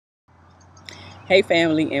Hey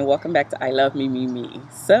family, and welcome back to I Love Me Me Me.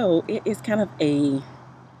 So it is kind of a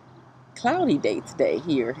cloudy day today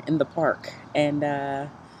here in the park, and I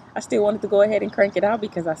still wanted to go ahead and crank it out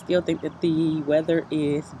because I still think that the weather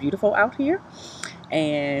is beautiful out here,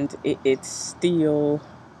 and it's still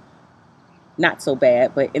not so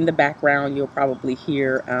bad. But in the background, you'll probably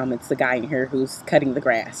hear it's the guy in here who's cutting the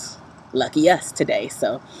grass. Lucky us today.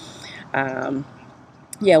 So um,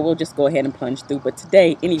 yeah, we'll just go ahead and plunge through. But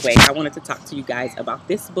today, anyway, I wanted to talk to you guys about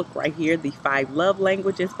this book right here, The Five Love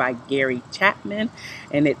Languages by Gary Chapman.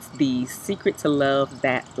 And it's The Secret to Love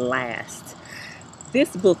That Lasts.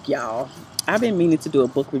 This book, y'all, I've been meaning to do a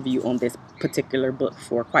book review on this particular book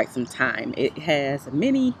for quite some time. It has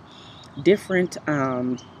many different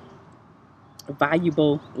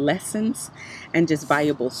valuable lessons and just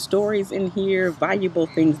valuable stories in here, valuable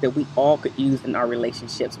things that we all could use in our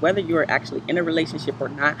relationships, whether you're actually in a relationship or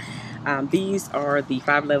not. These are the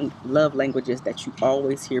five love languages that you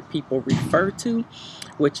always hear people refer to,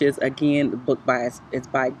 which is, again, the book is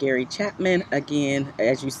by Gary Chapman. Again,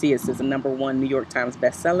 as you see, it says a #1 New York Times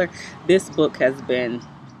bestseller. This book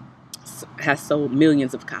has sold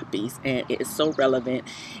millions of copies, and it is so relevant.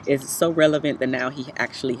 It's so relevant that now he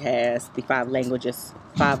actually has the five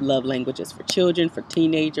love languages for children, for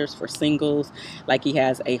teenagers, for singles. Like, he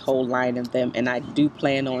has a whole line of them, and I do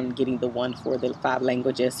plan on getting the one for the five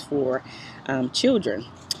languages for children.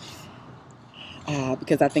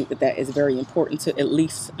 Because I think that is very important to at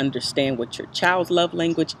least understand what your child's love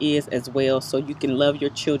language is as well, so you can love your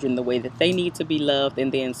children the way that they need to be loved,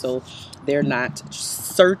 and then so they're not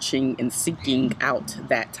searching and seeking out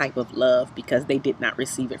that type of love because they did not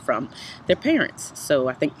receive it from their parents. So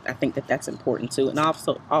I think that that's important too, and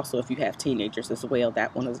also if you have teenagers as well,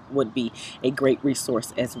 that would be a great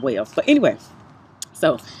resource as well. But anyway,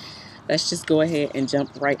 so let's just go ahead and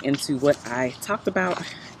jump right into what I talked about.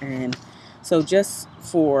 And so, just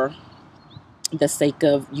for the sake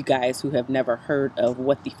of you guys who have never heard of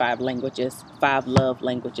what the five love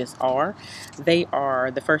languages are,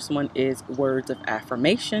 the first one is words of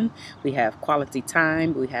affirmation. We have quality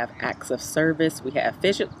time. We have acts of service. We have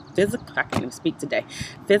physical, I can't even speak today,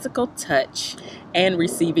 physical touch, and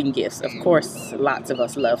receiving gifts. Of course, lots of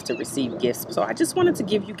us love to receive gifts. So I just wanted to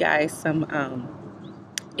give you guys some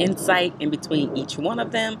insight in between each one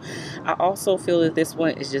of them. I also feel that this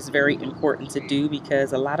one is just very important to do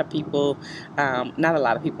because a lot of people, not a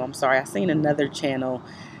lot of people, I'm sorry, I seen another channel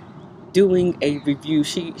doing a review.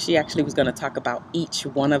 She actually was going to talk about each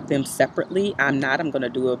one of them separately. I'm going to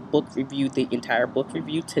do a book review, the entire book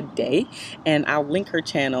review today, and I'll link her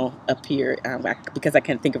channel up here because I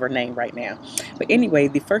can't think of her name right now. But anyway,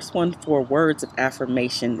 the first one for words of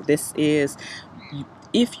affirmation, this is,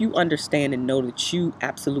 if you understand and know that you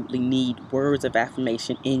absolutely need words of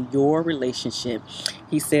affirmation in your relationship,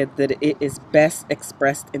 he said that it is best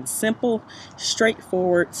expressed in simple,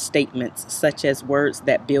 straightforward statements, such as words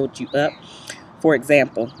that build you up. For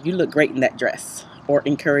example, you look great in that dress, or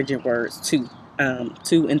encouraging words to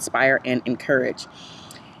inspire and encourage.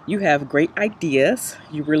 You have great ideas.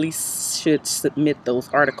 You really should submit those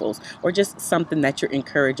articles, or just something that you're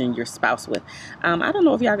encouraging your spouse with. I don't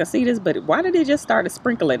know if y'all can see this, but why did it just start to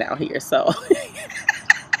sprinkling out here? So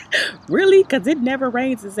really, because it never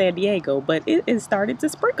rains in San Diego, but it started to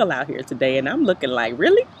sprinkle out here today, and I'm looking like,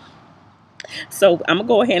 really? So I'm gonna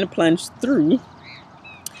go ahead and plunge through.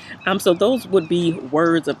 So those would be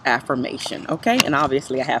words of affirmation, okay? And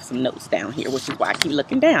obviously I have some notes down here, which is why I keep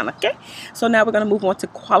looking down, okay? So now we're going to move on to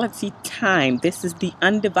quality time. This is the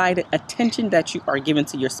undivided attention that you are giving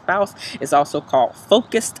to your spouse. It's also called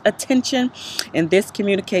focused attention. And this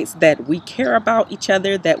communicates that we care about each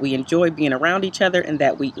other, that we enjoy being around each other, and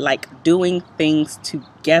that we like doing things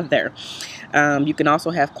together. You can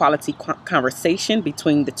also have quality conversation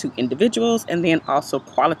between the two individuals, and then also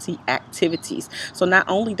quality activities. So not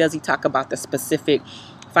only does he talk about the specific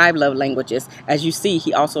five love languages, as you see,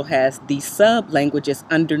 he also has the sub languages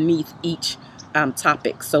underneath each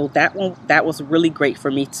topic. So that was really great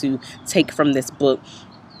for me to take from this book.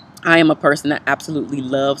 I am a person that absolutely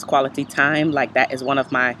loves quality time. Like, that is one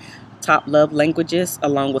of my top love languages,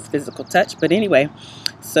 along with physical touch. But anyway,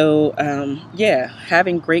 so yeah,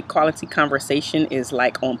 having great quality conversation is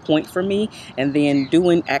like on point for me, and then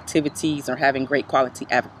doing activities or having great quality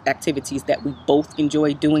activities that we both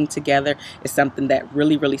enjoy doing together is something that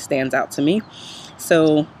really stands out to me.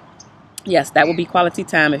 So yes, that will be quality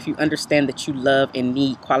time if you understand that you love and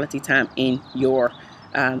need quality time in your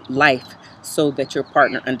life, so that your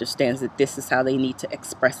partner understands that this is how they need to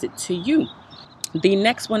express it to you. The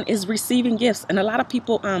next one is receiving gifts. And a lot of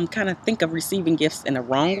people kind of think of receiving gifts in a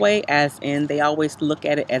wrong way, as in they always look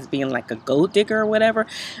at it as being like a gold digger or whatever.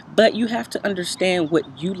 But you have to understand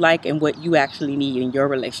what you like and what you actually need in your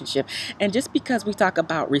relationship. And just because we talk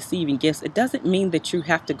about receiving gifts, it doesn't mean that you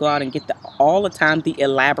have to go out and get all the time the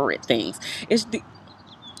elaborate things. It's the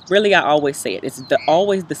Really, I always say it. It's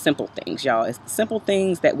always the simple things, y'all. It's the simple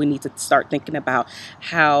things that we need to start thinking about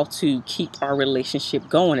how to keep our relationship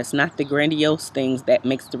going. It's not the grandiose things that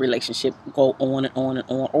makes the relationship go on and on and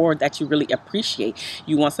on, or that you really appreciate.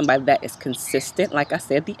 You want somebody that is consistent, like I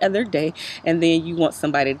said the other day, and then you want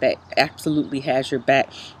somebody that absolutely has your back.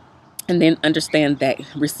 And then understand that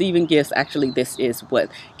receiving gifts, actually, this is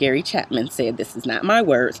what Gary Chapman said. This is not my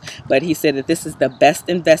words, but he said that this is the best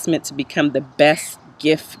investment to become the best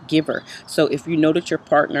gift giver. So if you know that your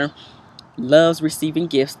partner loves receiving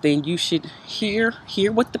gifts, then you should hear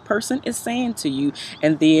what the person is saying to you.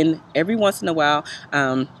 And then every once in a while,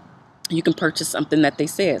 you can purchase something that they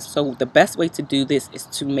said. So the best way to do this is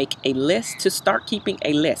to make a list, to start keeping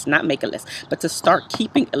a list, not make a list, but to start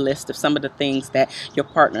keeping a list of some of the things that your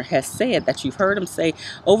partner has said, that you've heard them say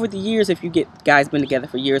over the years. If you get guys been together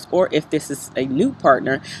for years, or if this is a new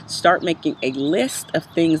partner, start making a list of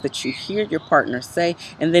things that you hear your partner say.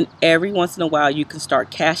 And then every once in a while, you can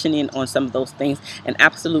start cashing in on some of those things. And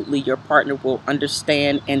absolutely, your partner will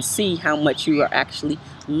understand and see how much you are actually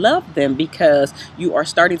love them, because you are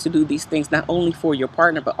starting to do these things not only for your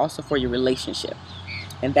partner but also for your relationship.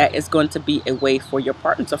 And that is going to be a way for your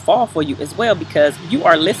partner to fall for you as well, because you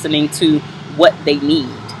are listening to what they need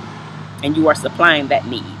and you are supplying that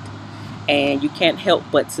need. And you can't help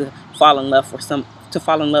but to fall in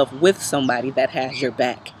love with somebody that has your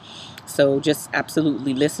back. So just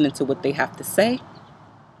absolutely listening to what they have to say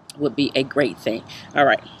would be a great thing. All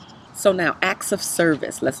right. So now, acts of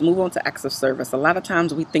service. Let's move on to acts of service. A lot of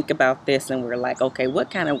times we think about this and we're like, okay,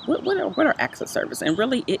 what are acts of service? And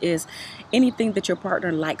really, it is anything that your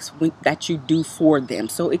partner likes that you do for them.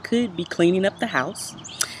 So it could be cleaning up the house.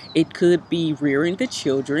 It could be rearing the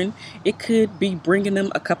children. It could be bringing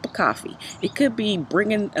them a cup of coffee. It could be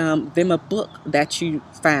bringing them a book that you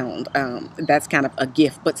found. That's kind of a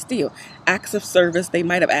gift, but still, acts of service. They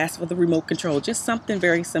might have asked for the remote control. Just something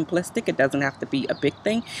very simplistic. It doesn't have to be a big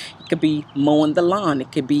thing. It could be mowing the lawn.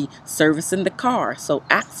 It could be servicing the car. So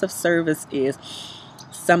acts of service is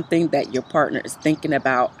something that your partner is thinking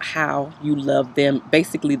about how you love them.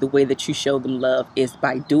 Basically, the way that you show them love is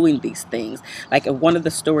by doing these things. Like one of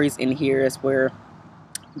the stories in here is where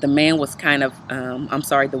the man was kind of,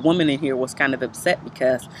 the woman in here was kind of upset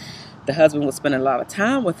because the husband was spending a lot of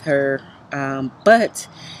time with her, but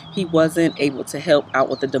he wasn't able to help out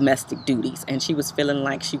with the domestic duties, and she was feeling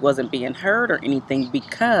like she wasn't being heard or anything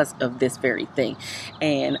because of this very thing.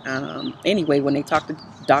 And anyway, when they talked to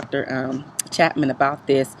Dr. Chapman about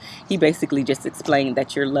this, he basically just explained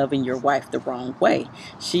that you're loving your wife the wrong way.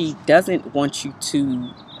 She doesn't want you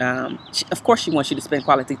to, of course she wants you to spend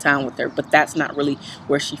quality time with her, but that's not really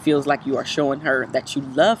where she feels like you are showing her that you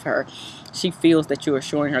love her. She feels that you are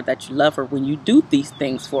showing her that you love her when you do these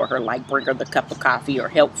things for her, like bring her the cup of coffee or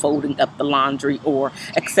help folding up the laundry or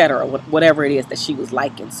etc., whatever it is that she was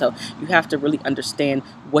liking. So you have to really understand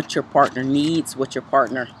what your partner needs, what your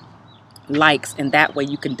partner likes, and that way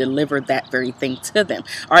you can deliver that very thing to them.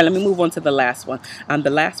 All right, let me move on to the last one. The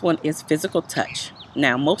last one is physical touch.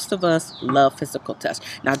 Now, most of us love physical touch.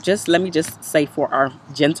 Now, let me just say for our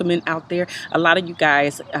gentlemen out there, a lot of you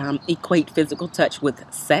guys equate physical touch with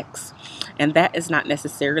sex, and that is not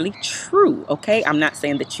necessarily true. Okay, I'm not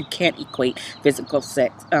saying that you can't equate physical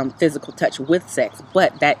touch with sex,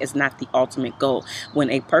 but that is not the ultimate goal. When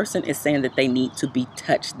a person is saying that they need to be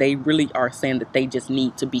touched, they really are saying that they just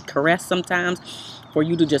need to be caressed sometimes. For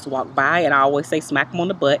you to just walk by, and I always say smack them on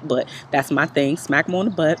the butt, but that's my thing, smack them on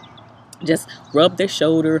the butt. Just rub their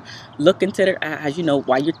shoulder, look into their eyes,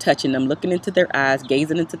 while you're touching them, looking into their eyes,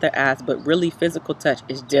 gazing into their eyes. But really, physical touch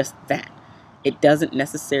is just that. It doesn't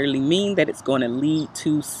necessarily mean that it's going to lead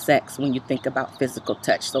to sex when you think about physical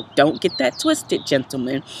touch. So don't get that twisted,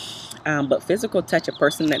 gentlemen. But physical touch, a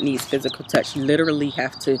person that needs physical touch literally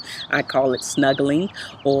have to, I call it snuggling,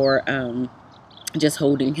 or just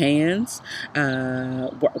holding hands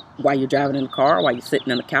while you're driving in the car, while you're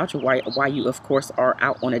sitting on the couch, or while you, of course, are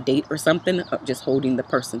out on a date or something, just holding the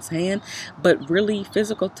person's hand. But really,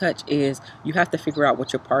 physical touch is, you have to figure out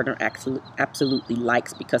what your partner absolutely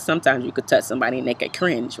likes, because sometimes you could touch somebody and they could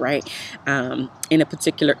cringe, right? In a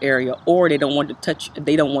particular area, or they don't want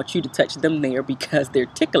you to touch them there because they're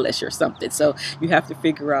ticklish or something. So you have to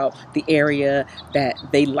figure out the area that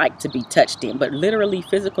they like to be touched in. But literally,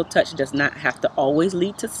 physical touch does not have to always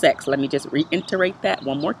lead to sex. Let me just reiterate that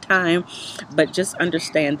one more time. But just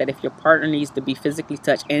understand that if your partner needs to be physically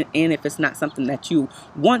touched, and if it's not something that you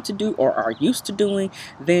want to do or are used to doing,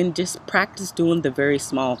 then just practice doing the very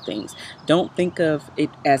small things. Don't think of it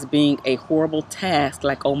as being a horrible task,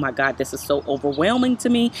 like, oh my God, this is so overwhelming to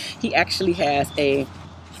me. He actually has a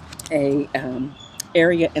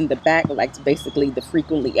area in the back, like basically the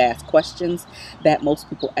frequently asked questions that most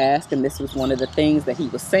people ask. And this was one of the things that he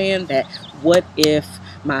was saying, that what if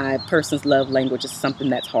my person's love language is something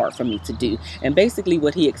that's hard for me to do? And basically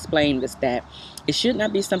what he explained was that it should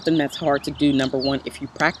not be something that's hard to do, number one, if you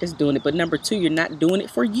practice doing it. But number two, you're not doing it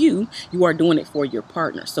for you. You are doing it for your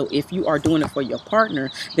partner. So if you are doing it for your partner,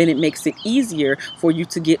 then it makes it easier for you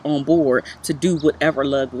to get on board to do whatever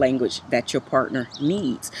love language that your partner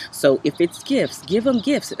needs. So if it's gifts, give them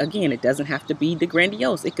gifts. Again, it doesn't have to be the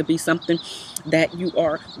grandiose. It could be something that you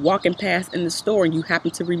are walking past in the store and you happen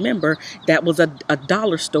to remember that was a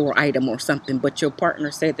dollar store item or something, but your partner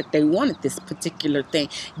said that they wanted this particular thing.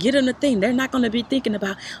 Get them the thing. They're not going to be thinking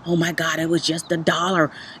about, oh my God, it was just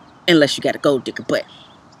 $1, unless you got a gold digger. But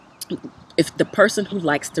if the person who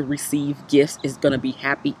likes to receive gifts is going to be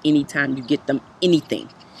happy anytime you get them anything,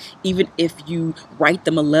 even if you write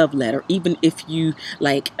them a love letter, even if you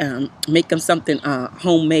make them something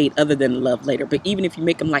homemade other than a love letter, but even if you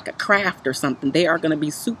make them like a craft or something, they are going to be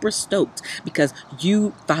super stoked because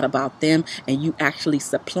you thought about them and you actually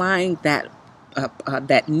supplying that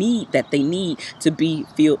need that they need to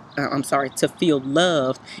feel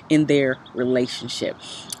loved in their relationship.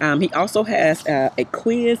 He also has a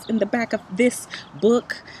quiz in the back of this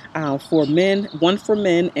book for men, one for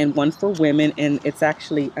men and one for women, and it's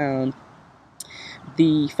actually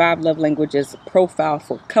the 5 love languages profile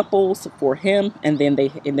for couples for him, and then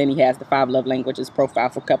he has the 5 love languages profile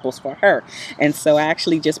for couples for her. And so I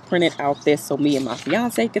actually just printed out this so me and my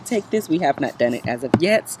fiance could take this. We have not done it as of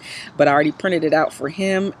yet, but I already printed it out for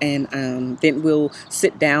him, and then we'll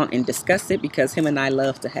sit down and discuss it, because him and I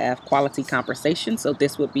love to have quality conversation. So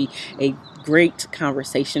this would be a great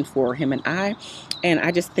conversation for him and I. And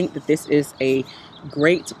I just think that this is a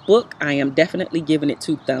great book. I am definitely giving it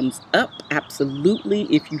 2 thumbs up. Absolutely.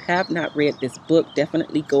 If you have not read this book,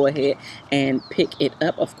 definitely go ahead and pick it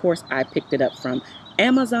up. Of course, I picked it up from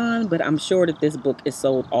Amazon, but I'm sure that this book is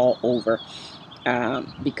sold all over,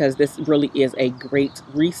 because this really is a great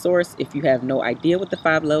resource. If you have no idea what the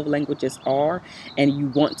 5 love languages are and you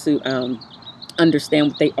want to understand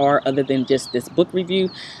what they are other than just this book review,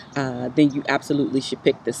 then you absolutely should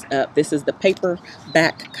pick this up. This is the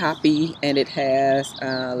paperback copy, and it has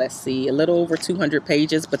let's see, a little over 200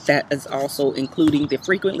 pages, but that is also including the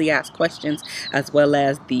frequently asked questions as well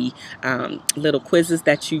as the little quizzes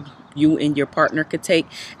that you and your partner could take.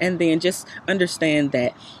 And then just understand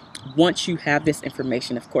that once you have this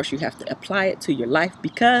information, of course, you have to apply it to your life,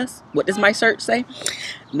 because what does my church say?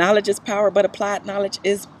 Knowledge is power, but applied knowledge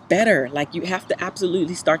is better. Like, you have to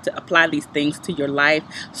absolutely start to apply these things to your life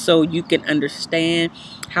so you can understand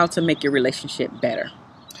how to make your relationship better.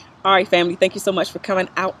 All right, family, thank you so much for coming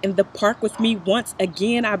out in the park with me once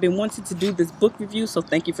again. I've been wanting to do this book review, so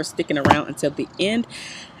thank you for sticking around until the end.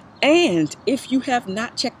 And if you have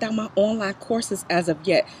not checked out my online courses as of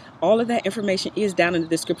yet, all of that information is down in the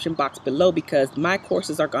description box below, because my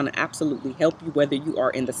courses are going to absolutely help you, whether you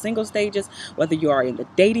are in the single stages, whether you are in the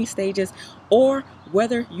dating stages, or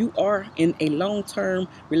whether you are in a long-term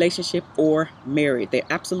relationship or married. They're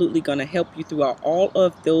absolutely going to help you throughout all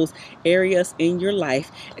of those areas in your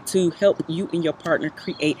life to help you and your partner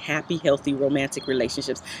create happy, healthy, romantic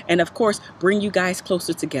relationships. And of course, bring you guys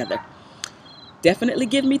closer together. Definitely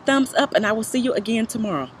give me thumbs up, and I will see you again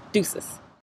tomorrow. Deuces.